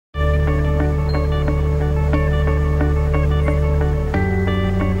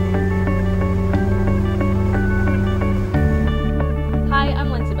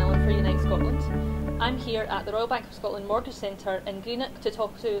the Royal Bank of Scotland Mortgage Centre in Greenock to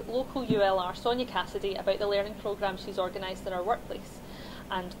talk to local ULR Sonya Cassidy about the learning programme she's organised in our workplace,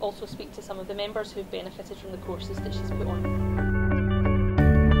 and also speak to some of the members who've benefited from the courses that she's put on.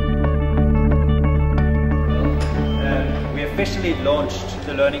 We officially launched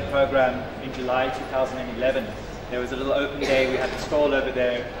the learning programme in July 2011. There was a little open day, we had the stall over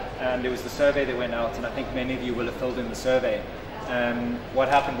there, and there was the survey that went out, and I think many of you will have filled in the survey. What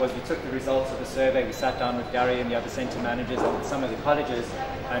happened was we took the results of the survey, we sat down with Gary and the other centre managers and some of the colleges,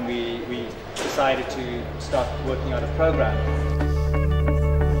 and we decided to start working out a programme.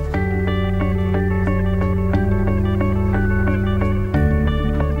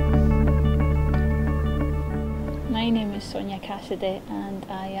 My name is Sonya Cassidy and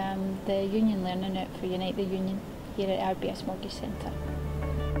I am the Union Learner Note for Unite the Union here at RBS Mortgage Centre.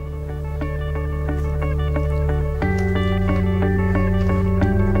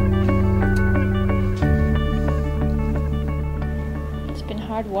 It's been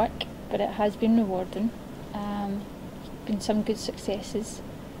hard work, but it has been rewarding. Been some good successes,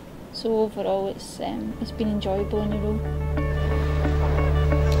 so overall it's been enjoyable in a row.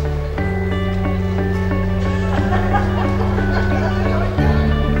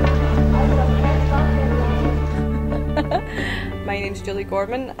 My name's Julie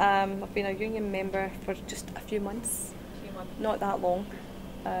Gorman. I've been a union member for just a few months, not that long,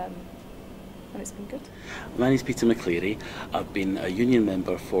 and it's been good. My name's Peter McCleary. I've been a union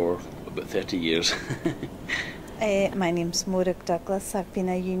member for about 30 years. My name's Maura Douglas. I've been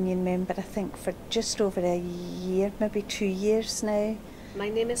a union member I think for just over a year, maybe 2 years now. My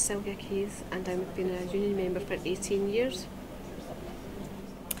name is Sonya and I've been a union member for 18 years.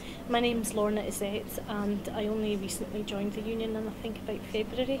 My name's Lorna Izette and I only recently joined the union in I think about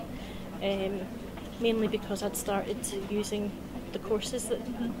February, mainly because I'd started using the courses that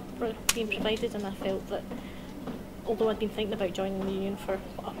were being provided, and I felt that although I'd been thinking about joining the union for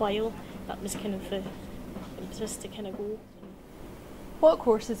a while, that was kind of the impetus to kind of go. What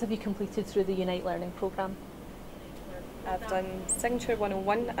courses have you completed through the Unite Learning programme? I've done Signature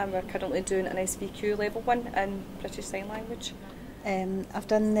 101 and we're currently doing an SVQ level 1 in British Sign Language. I've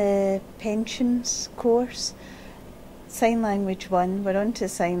done the pensions course, Sign Language 1, we're on to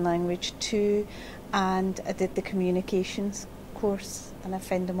Sign Language 2, and I did the communications course and I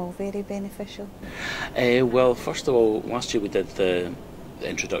found them all very beneficial. Well, first of all, last year we did the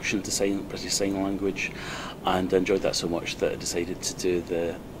introduction to British Sign Language, and I enjoyed that so much that I decided to do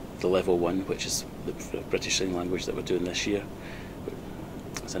the level 1, which is the British Sign Language that we're doing this year.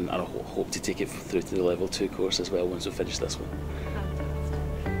 And I hope to take it through to the level 2 course as well once we finish this one.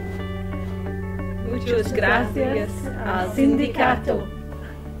 Muchas gracias al sindicato.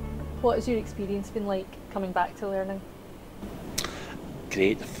 What has your experience been like coming back to learning?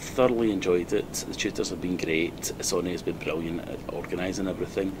 Great, thoroughly enjoyed it. The tutors have been great. Sonya has been brilliant at organising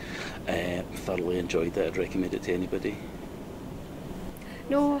everything. Thoroughly enjoyed it. I'd recommend it to anybody.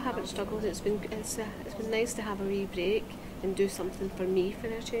 No, I haven't struggled. It's been nice to have a wee break and do something for me for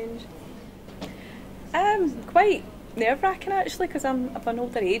a change. Quite nerve-wracking actually, because I'm of an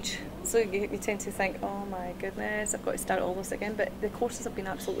older age, so you tend to think, oh my goodness, I've got to start all this again, but the courses have been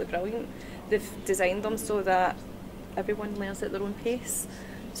absolutely brilliant. They've designed them so that everyone learns at their own pace,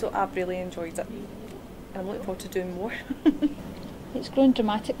 so I've really enjoyed it and I'm looking forward to doing more. It's grown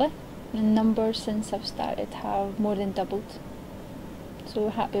dramatically. The numbers since I've started have more than doubled, so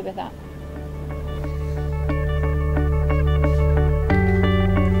happy with that.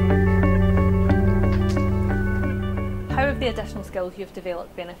 How have the additional skills you've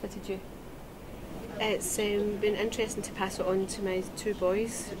developed benefited you? It's been interesting to pass it on to my 2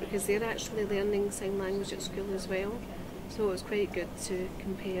 boys because they're actually learning sign language at school as well, so it was quite good to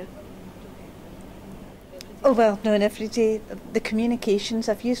compare. Oh well, no, and every day the communications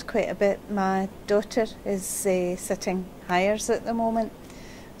I've used quite a bit. My daughter is sitting hires at the moment,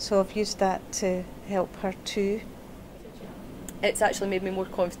 so I've used that to help her too. It's actually made me more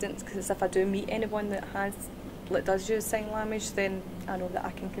confident because if I do meet anyone that does use sign language, then I know that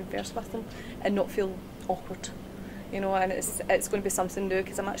I can converse with them and not feel awkward, you know. And it's going to be something new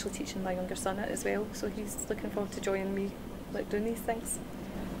because I'm actually teaching my younger son it as well, so he's looking forward to joining me doing these things.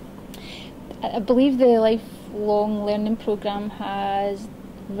 I believe the lifelong learning programme has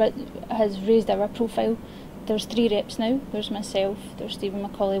raised our profile. There's 3 reps now. There's myself, there's Stephen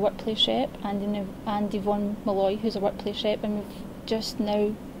Macaulay, workplace rep, and Yvonne Malloy, who's a workplace rep, and we've just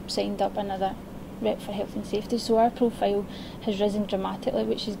now signed up another rep for health and safety, so our profile has risen dramatically,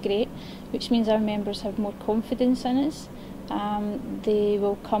 which is great, which means our members have more confidence in us. They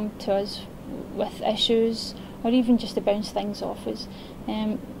will come to us with issues or even just to bounce things off us.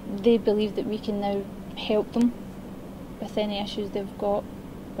 They believe that we can now help them with any issues they've got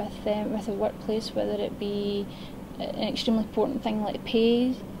with the workplace, whether it be an extremely important thing like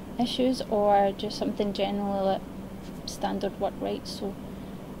pay issues or just something generally like standard work rights. So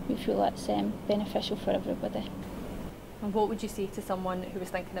we feel that's beneficial for everybody. And what would you say to someone who was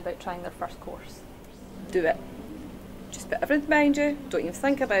thinking about trying their first course? Do it. Just put everything behind you, don't even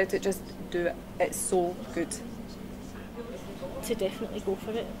think about it, just do it. It's so good. To definitely go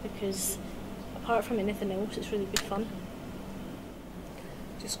for it, because apart from anything else, it's really good fun.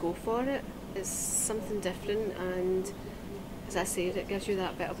 Just go for it. It's something different, and as I said, it gives you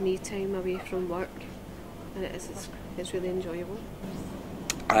that bit of me time away from work, and it's really enjoyable.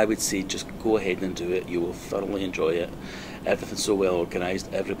 I would say just go ahead and do it. You will thoroughly enjoy it. Everything's so well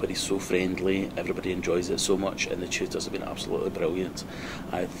organised, everybody's so friendly, everybody enjoys it so much, and the tutors have been absolutely brilliant.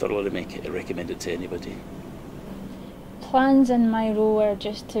 I thoroughly recommend it to anybody. Plans in my role are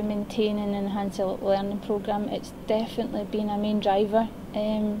just to maintain and enhance the learning programme. It's definitely been a main driver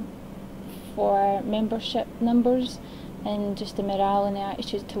for membership numbers and just the morale and the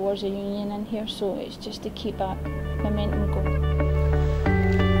attitude towards the union in here, so it's just to keep that momentum going.